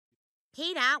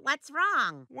Peter, what's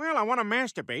wrong? Well, I want to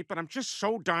masturbate, but I'm just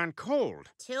so darn cold.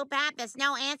 Too bad there's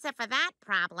no answer for that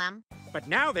problem. But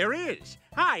now there is.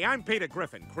 Hi, I'm Peter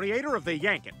Griffin, creator of the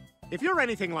Yanket. If you're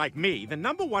anything like me, the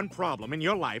 #1 problem in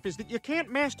your life is that you can't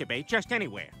masturbate just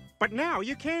anywhere. But now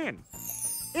you can.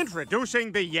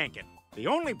 Introducing the Yanket, the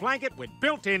only blanket with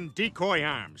built-in decoy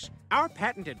arms. Our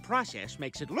patented process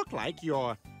makes it look like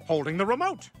you're holding the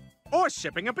remote or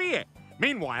sipping a beer.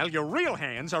 Meanwhile, your real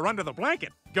hands are under the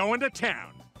blanket, going to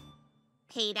town.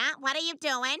 Peter, what are you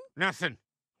doing? Nothing.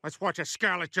 Let's watch a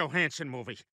Scarlett Johansson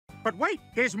movie. But wait,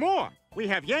 here's more. We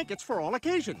have Yankets for all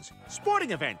occasions.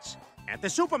 Sporting events. At the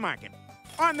supermarket.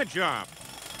 On the job.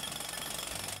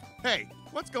 Hey,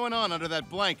 what's going on under that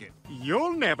blanket?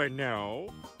 You'll never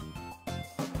know.